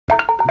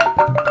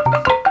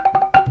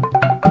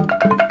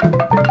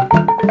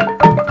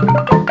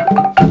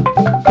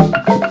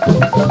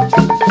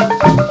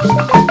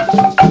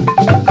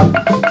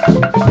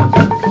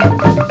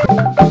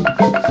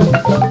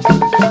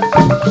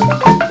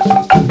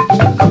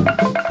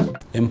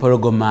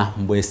Empologoma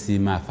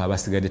mbwesiima afa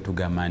abasigadde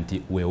tugamba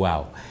nti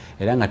weewaawo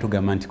era nga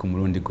tugamba nti ku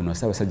mulundi guno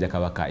Ssaabasajja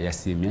Kabaka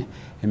yasiimye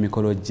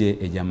emikolo gye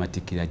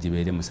egy'Amatikkira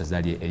gibeere mu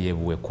ssaza lye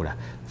ery'Ebuweekula.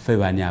 Ffe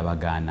baani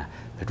abagaana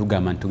ffe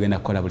tugamba nti tugenda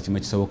kukola buli kimu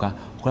ekisoboka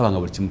okulaba nga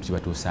buli kimu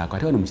kibatuusaako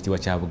ate wano mu kitiibwa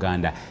kya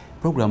Buganda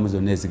programu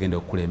zonna ezigenda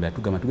okukulembera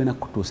tugamba tugenda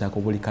kutuusaako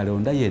buli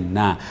kalonda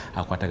yenna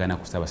akwatagana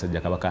ku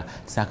Ssaabasajja Kabaka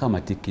saako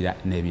Amatikkira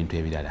n'ebintu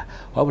ebirala.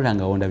 Wabula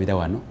nga wondabira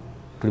wano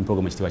tuli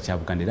programu ekitiibwa kya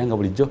Buganda era nga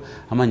bulijjo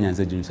amannya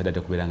nze Jjunju Sadat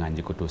okubeera nga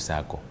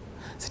ngikutuusaako.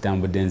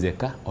 Sitambudde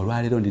nzekka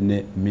olwaleero ndi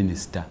ne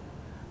minisita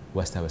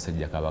wa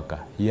Ssaabasajja Kabaka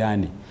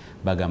yaani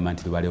bagamba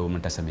nti lubalewo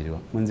muntasamirirwa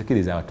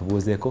munzikiriza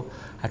abatubuuzeeko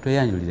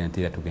atweyanjulire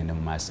nti era tugende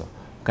mu maaso.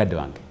 Mukadde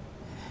wange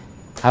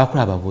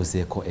abakulu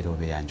ababuuzeeko era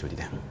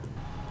obeeyanjulira.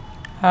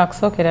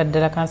 Akusookera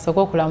ddala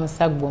kansooka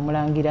okulamusa ggwe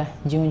Omulangira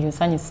Jjunju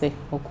nsanyuse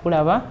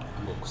okulaba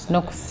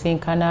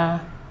n'okusinkana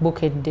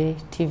Bukedde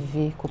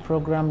TV ku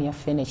programu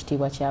yaffe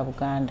n'ekitiibwa kya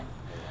Buganda.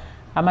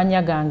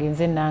 Amannya gange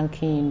nze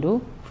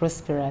Nankindu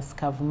Prosperous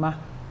Kavuma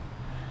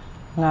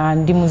nga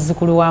ndi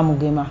muzzukulu wa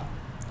Mugema.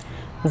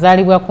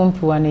 Nzaalibwa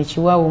kumpi wano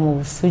ekiwawu mu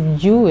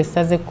Busujju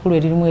essaza ekkulu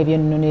eririmu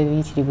ebyennono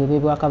ebiyitirivu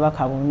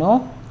eby'Obwakabaka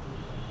buno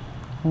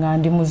nga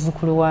ndi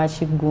muzzukulu wa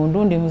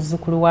Kiggundu, ndi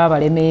muzzukulu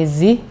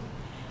w'Abalemeezi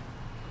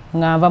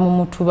nga nva mu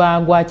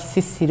mutuba gwa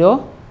Kisisiro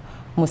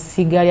mu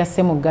ssiga lya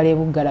Ssemuggala e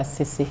Buggala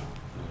Ssese.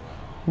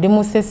 Ndi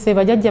mu Ssese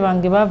bajjajja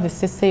bange baava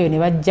Ssese eyo ne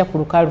bajja ku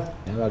lukalu.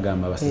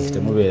 Bagamba Basese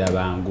temubeera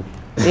bangu.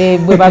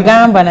 Bwe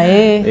bagamba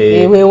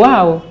naye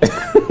weewaawo.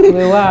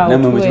 Namwe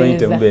mukimanyi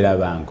temubeera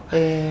bangu.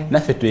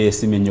 Naffe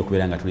twesimye nnyo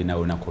okubeera nga tulina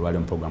olunaku olwali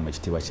mu programu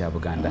ekitiibwa kya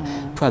Buganda.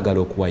 Twagala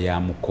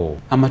okuwayaamuko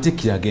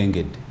Amatikkira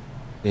agengedde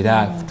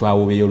era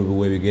twawubeeyo olubu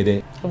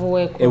w'ebigere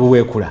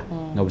Ebuweekula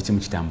nga buli kimu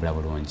kitambula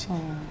bulungi.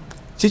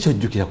 Kiki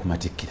ojjukira ku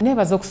Matikkira?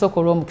 Neebaza okusooka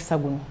olw'omukisa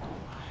guno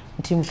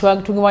nti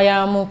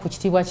tuwayaamu ku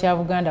kitiibwa kya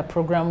Buganda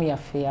programu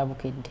yaffe ya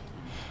Bukedde.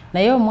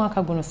 Naye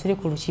omwaka guno siri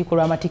ku lukiiko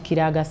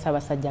lw'Amatikkira aga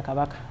Ssaabasajja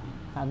Kabaka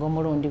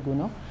ag'omulundi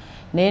guno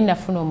naye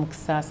nafuna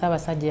omukisa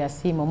Ssaabasajja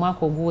yasiima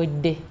omwaka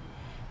oguwedde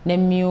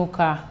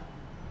n'emmyuka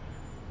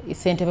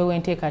ssentebe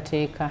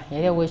w'enteekateeka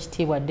yali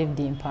ow'ekitiibwa David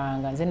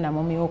Mpanga nze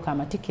namumyuka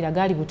Amatikkira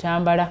gaali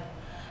Butambala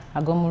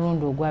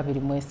ag'omulundi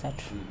ogw'23.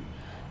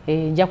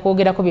 Nja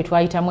kwogerako bye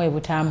twayitamu e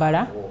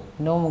Butambala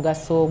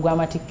n'omugaso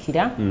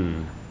gw'Amatikkira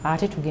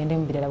ate tugende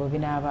mu birala bwe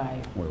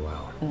binaabaayo.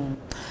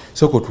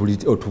 Sooka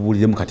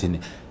otubuuliremu katine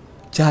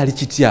kyali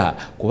kitya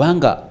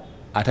kubanga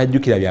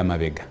atajjukira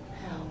by'amabega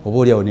oba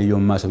oliawo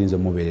n'eby'omu maaso biyinza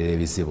omubeerera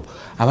ebizibu.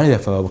 Abaana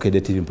byaffe aba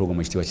Bukedde TV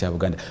programu ekitiibwa kya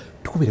Buganda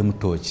tukubiremu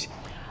ttooki.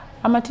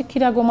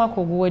 Amatikkira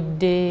g'omwaka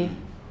oguwedde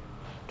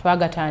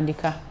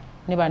twagatandika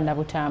ne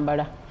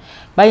bannabutambala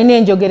balina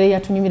enjogera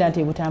eyatunyumira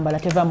nti Butambala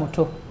teva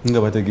muto.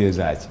 Nga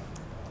bategeeza ki?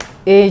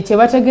 Kye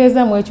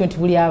bategeeza mu ekyo nti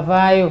buli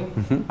avaayo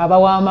aba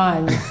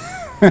w'amaanyi.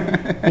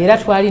 Era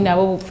twali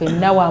nabo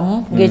ffenna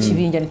wamu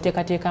ng'ekibinja ne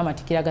tuteekateeka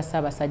Amatikkira ga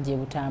Ssaabasajja e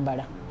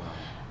Butambala.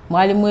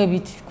 Mwalimu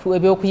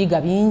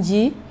ebyokuyiga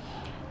bingi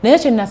naye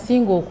kye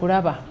nasinga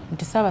okulaba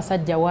nti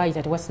Ssaabasajja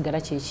waayita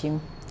tewasigala kye kimu.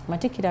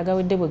 Amatikkira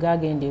agawedde bwe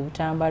gagenda e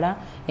Butambala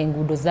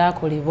enguudo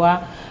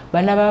zaakolebwa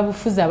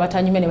bannababufuzi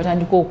abatanyumya ne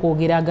batandika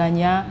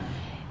okwogeraganya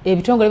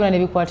ebitongole byonna ne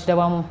bikwatira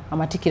wamu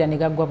Amatikkira ne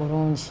gaggwa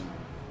bulungi.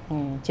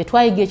 Kye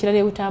twayiga ekirala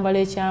e Butambala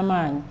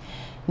eky'amaanyi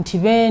nti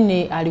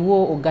beene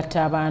aliwo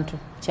ogatta abantu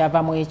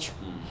kyava mu ekyo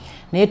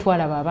naye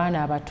twalaba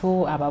abaana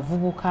abato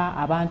abavubuka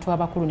abantu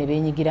abakulu ne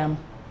beenyigiramu.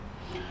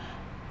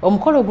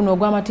 Omukolo guno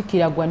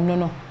ogw'Amatikkira gwa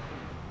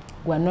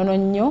nnono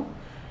nnyo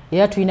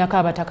era tulinako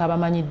abataka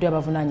abamanyiddwa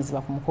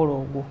abavunaanyizibwa ku mukolo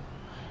ogwo.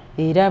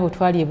 Era bwe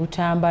twali e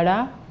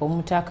Butambala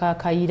omutaka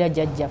Kayira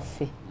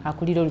jjajjaffe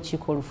akulira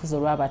olukiiko olufuzi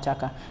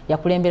olw'abataka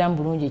yakulemberamu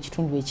bulungi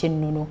ekitundu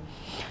eky'ennono.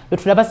 Lwe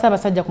tulaba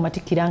Ssaabasajja ku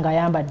Matikkira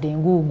ng'ayambadde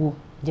enguugu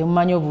gye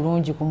mumanyi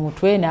obulungi ku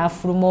mutwe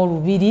n'afuluma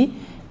olubiri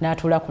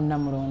n'atuula ku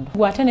Namulondo.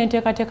 Ate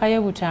n'enteekateeka y'e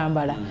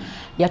Butambala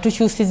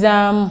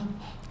yatukyusizaamu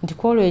nti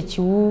kwolwo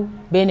ekiwu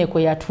beene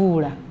kwe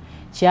yatuula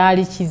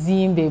kyali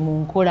kizimbe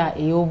mu nkola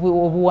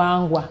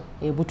ey'obuwangwa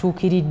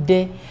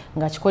ebutuukiridde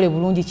nga kikole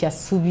bulungi kya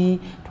ssubi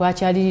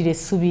twakyalirira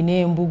essubi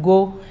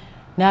n'embugo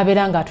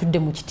n'abeera ng'atudde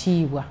mu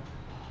kitiibwa.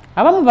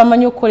 Abamu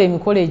bamanyi okukola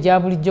emikolo egya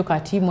bulijjo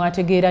kati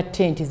mwategeera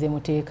ttenti ze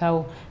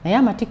muteekawo naye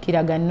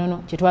Amatikkira ga nnono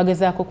kye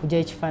twagezaako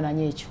okuggyayo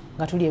ekifaananyi ekyo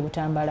nga tuli e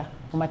Butambala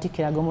mu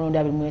Matikkira ag'omulundi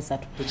 23.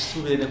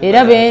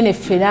 Era beene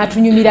ffe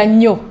n'atunyumira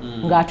nnyo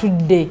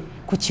ng'atudde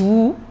ku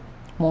kiwu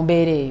mu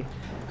mbeera eyo.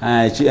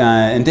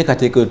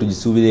 Enteekateeka eyo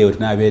tugisuubireyo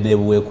tunaabeera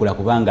n'Ebuweekula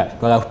kubanga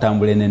twagala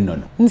kutambula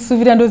n'ennono.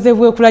 Nsuubira ndowooza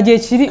Ebuweekula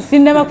gyekiri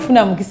sinnaba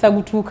kufuna mukisa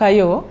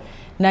gutuukayo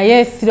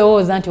naye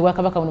sirowooza nti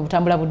Obwakabaka buno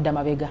butambula budda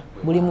mabega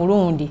buli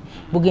mulundi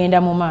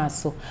bugenda mu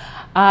maaso.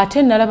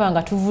 Ate nalaba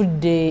nga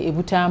tuvudde e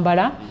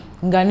Butambala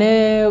nga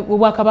ne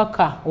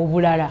Obwakabaka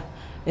obulala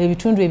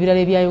ebitundu ebirala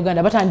ebya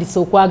Uganda batandise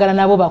okwagala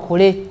nabo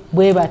bakole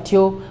bwe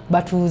batyo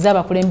batuuze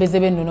abakulembeze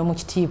b'ennono mu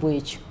kitiibwa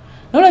ekyo.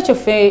 Nolwekyo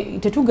ffe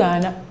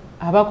tetugaana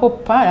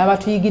abakoppa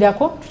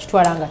n'abatuyigirako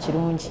tukitwala nga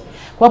kirungi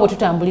kuba bwe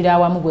tutambulira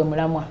awamu gwe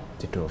mulamwa.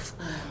 Kituufu.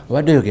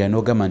 Obadde oyogera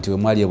n'ogamba nti we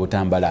mwali e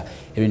Butambala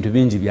ebintu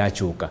bingi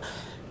byakyuka.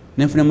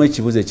 nenfunamu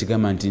ekibuuzo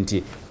ekigamba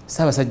nti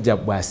Ssaabasajja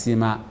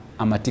bw'asiima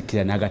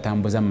Amatikkira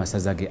n'agatambuza mu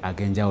masaza ge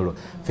ag'enjawulo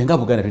ffe nga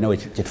Buganda tulina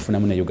kye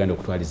tufunamu ne Uganda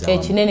okutwaliza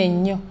awamu. Kinene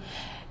nnyo.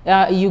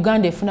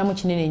 Uganda efunamu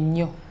kinene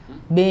nnyo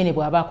Beene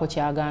bw'abaako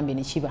kyagambye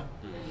ne kiba.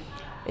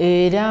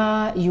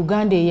 Era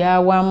Uganda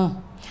eyawamu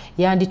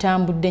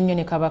yanditambudde nnyo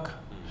ne Kabaka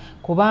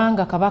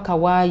kubanga Kabaka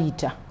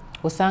waayita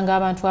osanga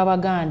abantu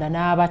Abaganda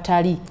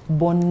n'abatali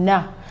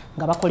bonna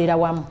nga bakolera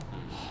wamu.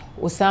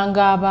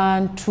 Osanga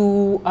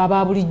abantu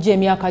ababulijjo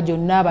emyaka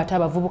gyonna abato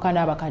abavubuka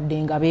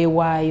n'abakadde nga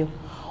beewaayo.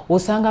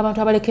 Osanga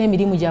abantu abaleka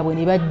emirimu gyabwe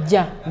ne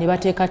bajja ne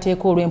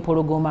bateekateeka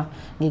olw'empologoma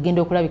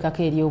ng'egenda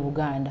okulabikako eri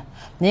Obuganda.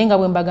 Naye nga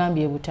bwe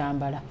mbagambye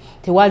Butambala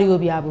tewaliwo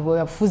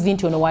byabufuzi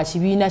nti ono wa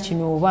kibiina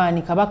kino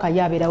obaani Kabaka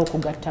yabeerawo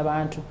okugatta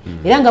bantu.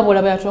 Era nga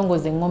bw'olaba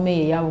yatongoza eŋŋoma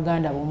ye eya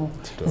Buganda bumu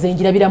nze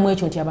njirabiramu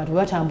ekyo nti abantu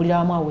batambulira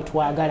wamu awo we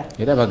twagala.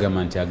 Era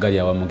bagamba nti agali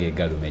awamu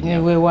geegalumenya.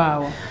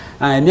 Weewaawo.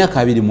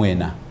 Emyaka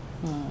 24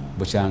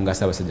 bukyanga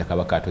Ssaabasajja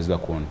Kabaka atuzibwa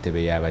ku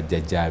ntebe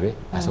y'abajjajjaabe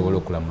asobola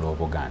okulamula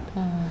Obuganda.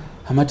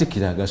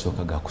 Amatikkira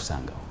agasooka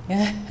gakusangawo.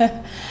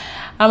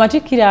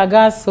 Amatikkira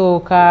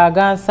agasooka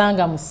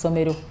gansanga mu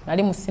ssomero.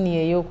 Nali mu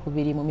siniya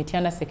ey'okubiri mu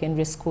Mityana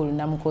Secondary School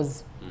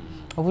Namukozi.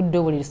 Obudde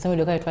obwo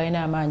essomero lyokka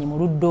twalina amaanyi mu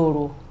ludda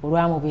olwo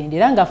olwamubende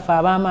era nga ffe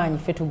ab'amaanyi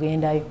ffe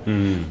tugendayo.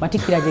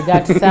 Amatikkira gye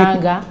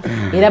gatusanga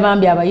era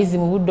bambi abayizi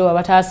mu budde obwo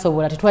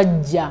bataasobola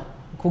tetwajja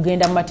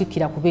kugenda mu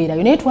Matikkira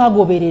kubeerayo naye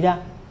twagoberera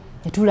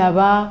ne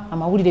tulaba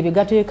amawulire bye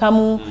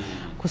gateekamu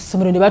ku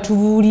ssomero ne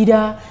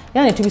batubuulira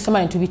era ne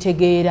tubisoma ne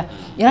tubitegeera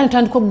era ne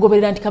tutandika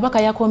okugoberera nti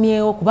Kabaka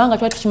yakomyewo kubanga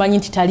twali tukimanyi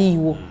nti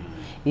taliiwo.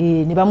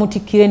 Ne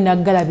bamutikkira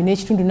Naggalabi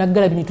n'ekitundu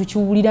Naggalabi ne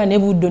tukiwulira ne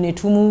Buddo ne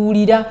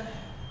tumuwulira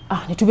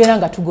ne tubeera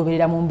nga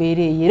tugoberera mu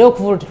mbeera eyo era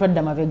okuva olwo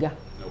tetwadda mabega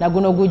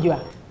naguno gujwa.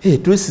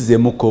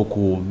 Tuyisizeemuko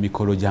ku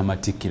mikolo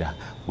gy'Amatikkira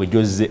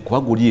wejozze kuba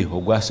guli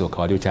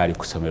ogwasooka wali okyali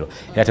ku ssomero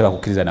era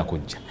tebakukkiriza na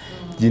kujja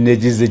gino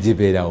egizze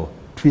gibeerawo.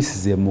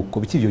 Tuyisizeemuko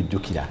biki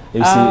by'ojjukira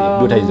ebisi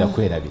by'otayinza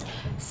kwerabira?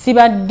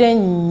 Sibadde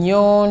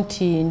nnyo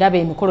nti ndaba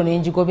emikolo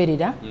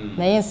n'engigoberera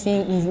naye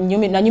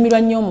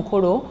nanyumirwa nnyo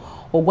omukolo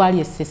ogwali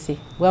Essese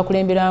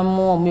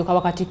gwakulemberamu omumyuka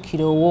wa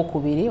Katikkiro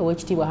owookubiri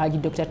Oweekitiibwa Hajji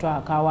Dr.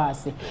 Twaha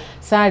Kawaase.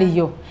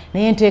 Saaliyo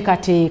naye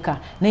nteekateeka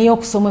naye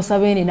okusomesa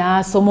Beene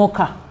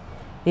n'asomoka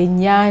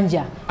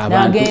ennyanja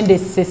n'agenda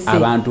Essese.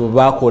 Abantu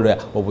bakola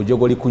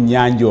obujogoli ku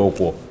nnyanja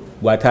okwo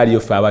gwataliyo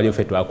ffe abaliyo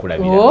ffe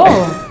twakulabira.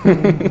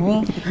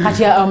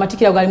 Kati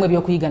Amatikkira galimu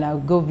ebyokuyiga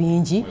nago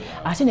bingi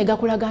ate ne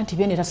gakulaga nti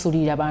Beene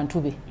tasuulirira bantu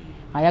be.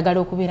 Ayagala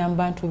okubeera mu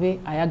bantu be,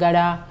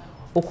 ayagala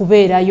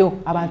okubeerayo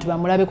abantu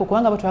bamulabeko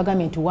kubanga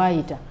batwagambye nti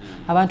waayita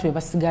abantu be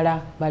basigala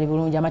bali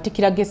bulungi.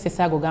 Amatikkira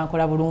g'Essese ago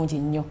gankola bulungi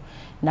nnyo.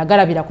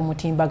 Nagalabira ku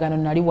mutimbagano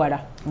nali wala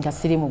nga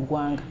siri mu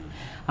ggwanga.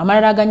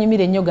 Amalala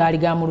aganyumira ennyo gaali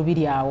ga mu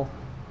lubiri awo.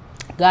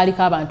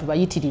 Gaaliko abantu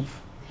bayitirivu.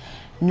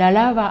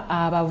 Nalaba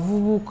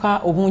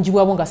abavubuka obungi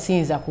bwabo nga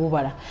siyinza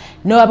kububala.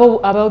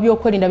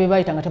 Ab'ebyokwerinda bye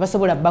bayita nga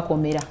tebasobola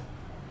bakomera.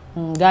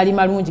 Gaali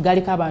malungi,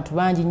 gaaliko abantu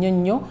bangi nnyo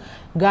nnyo,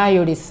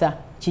 gaayolesa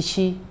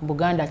kiki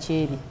Buganda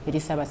kyeri eri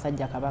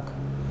Ssaabasajja Kabaka.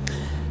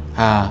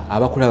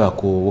 Abakulaba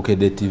ku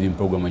Bukedde TV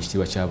program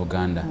ekitiibwa kya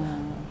Buganda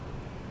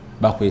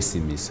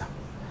bakwesimisa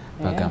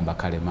bagamba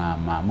kale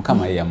maama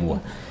Mukama ye yamuwa.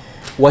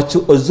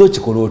 Ozzo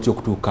kikola otyo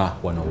okutuuka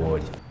wano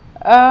wooli?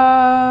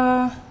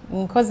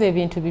 Nkoze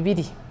ebintu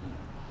bibiri.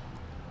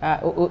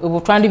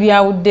 Obutwandi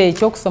byawudde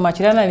ekyokusoma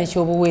kirala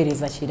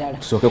n'ekyobuweereza kirala.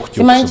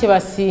 Simanyi kye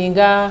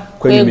basinga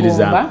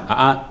kwegomba.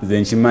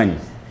 Nze nkimanyi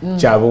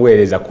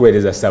kyabuweereza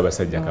kuweereza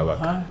Ssaabasajja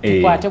Kabaka.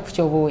 Tukwate ku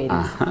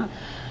kyobuweereza.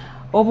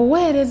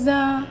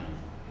 Obuweereza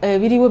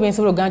biriwo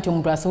byensobola okuga nti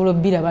omuntu asobola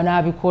obbiraba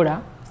n'abikola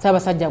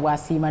Ssaabasajja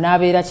bw'asiima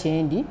n'abeera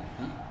kyendi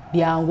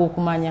byangu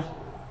okumanya.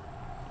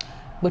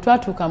 Bwe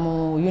twatuuka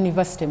mu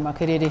University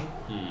Makerere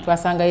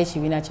twasangayo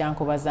ekibiina kya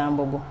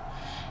Nkobazambogo.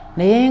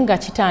 Naye nga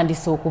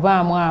kitandise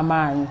okubaamu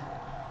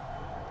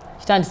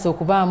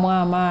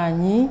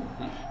amaanyi.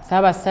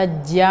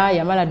 Ssaabasajja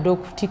yamala dde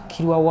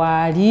okutikkirwa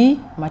waali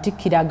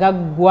Amatikkira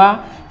gaggwa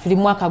tuli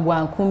mwaka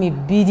gwa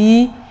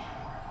 2000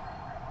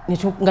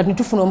 nga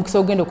netufuna omukisa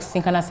ogenda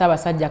okusinkana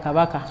Ssaabasajja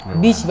Kabaka.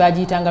 Beach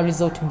bagiyitanga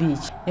Resort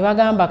Beach. Ne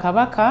bagamba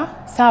Kabaka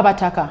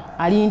Ssaabataka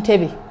ali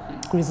Ntebe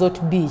ku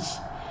Resort Beach.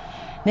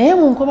 Naye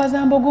mu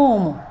Nkobazambogo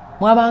omwo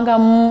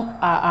mwabangamu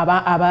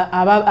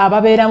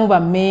ababeeramu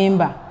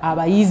bammemba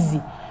abayizi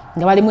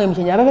nga balimu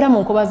emichenja ababeera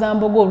mu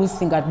Nkobazambogo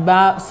oluusi nga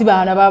si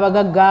baana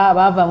babagagga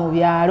baava mu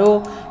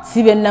byalo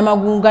si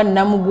bennamagunga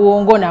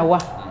namugongo nawa.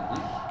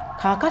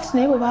 Kaakati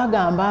naye bwe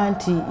bagamba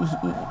nti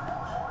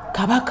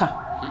Kabaka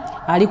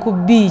ali ku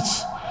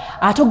beach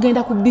ate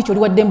ogenda ku beach oli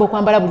waddembe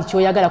okwambala buli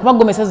kyoyagala kuba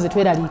gomesazo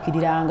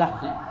zetweraliikiriranga.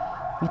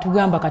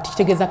 Nitugamba kati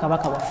kitegeeza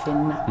Kabaka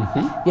waffenna.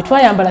 Bye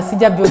twayambala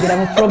sijja byogera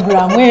mu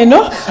programu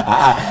eno.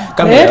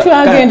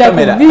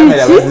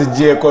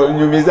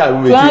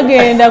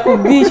 Twagenda ku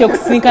beach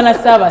okusinkana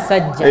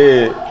Ssaabasajja.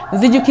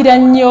 Nzijukira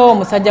nnyo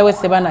omusajja we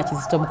Ssebana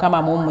Kizito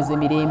Mukama mumuze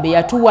mirembe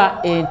yatuwa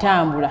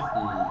entambula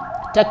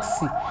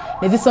taxi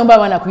ne zisomba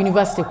abaana ku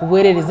university ku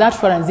bwerere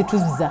zaatutwala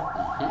nzituzza.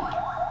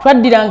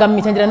 Twaddiranga mu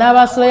mitendera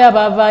n'abaasulayo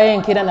abaavaayo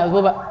enkeera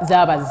nabo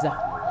zaabazza.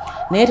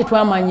 naye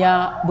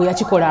tetwamanya bwe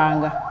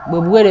yakikolanga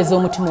bwe buweereza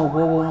omutima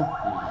ogw'obumu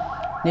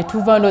ne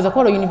tuva ndowooza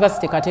kwolwo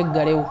yunivasite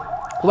kateggalewo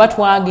kuba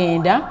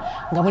twagenda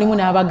nga mulimu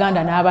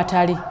n'Abaganda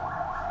n'abatali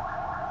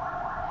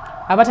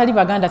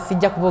Baganda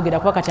sijja kuboogera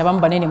kuba kati abamu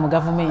banene mu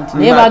gavumenti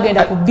naye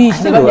bagenda ku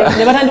beach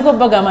ne batandika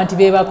okubagamba nti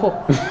beebako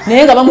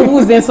naye nga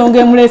bamubuuza ensonga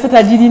emuleese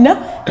tagirina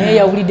naye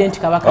yawulidde nti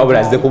Kabaka wabula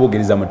azze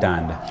kubugiriza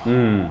Mutanda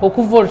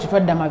okuva olwo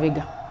tetwadda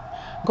mabega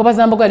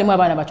Nkobazambogo yalimu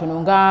abaana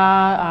batono nga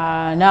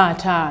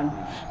 5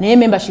 naye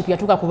membership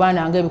yatuuka ku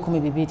baana nga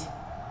 200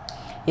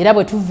 era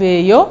bwe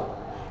tuveeyo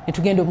ne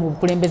tugenda mu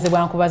bukulembeze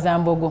bwa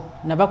Nkobazambogo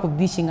nava ku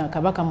beach nga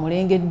Kabaka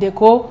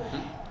mulengeddeko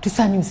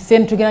tusanyuse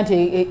tugenda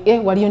nti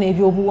waliyo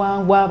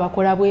n'ebyobuwangwa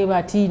bakola bwe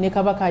bati ne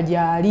Kabaka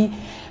gyali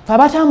fa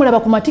batamulaba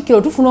ku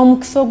Matikkira tufuna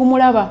omukisa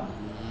ogumulaba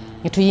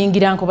ne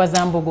tuyingira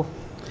Nkobazambogo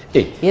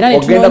era ne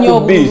tunoonya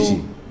obululu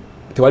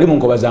tewali mu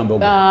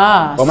Nkobazambogo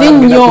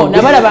sinyo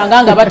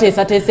nabalabanga nga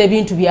bateesateesa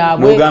ebintu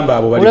byabwe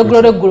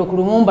olweggulolo ku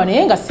Lumumba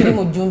naye nga siri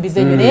mu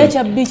jjumbize nnyo naye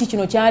ekya biiki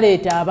kino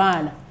kyaleeta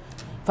abaana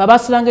fa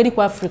basulanga eri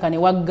ku Africa ne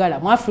waggala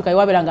mu Africa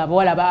ewaberanga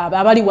abawala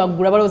abali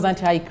waggulu abalowooza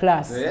nti high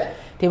class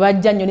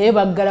tebajja nnyo naye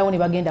baggalawo ne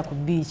bagenda ku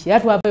biiki era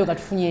twavayo nga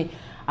tufunye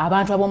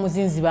abantu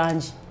ab'omuzinzi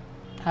bangi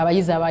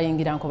abayizi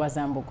abayingira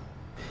Nkobazambogo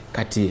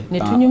kati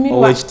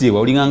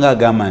Owekitiibwa olinganga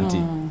agamba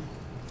nti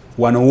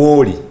wano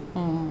wooli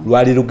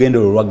lwali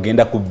lugendo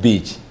lwagenda ku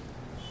beach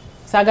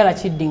saagala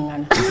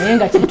kiddiŋŋana naye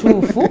nga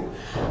kituufu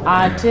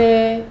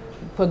ate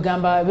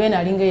kwegamba beena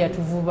alinga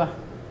yatuvuba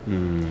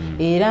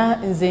era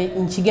nze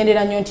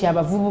nkigendera nnyo nti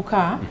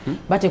abavubuka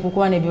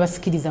batekukuba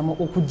n'ebyebasikiriza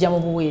okujja mu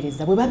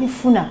buweereza bwe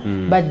babifuna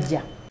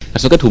bajja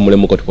asooke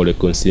tuwumulemu ko tukole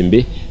ku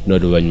nsimbi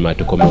n'oluvannyuma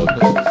tukomewo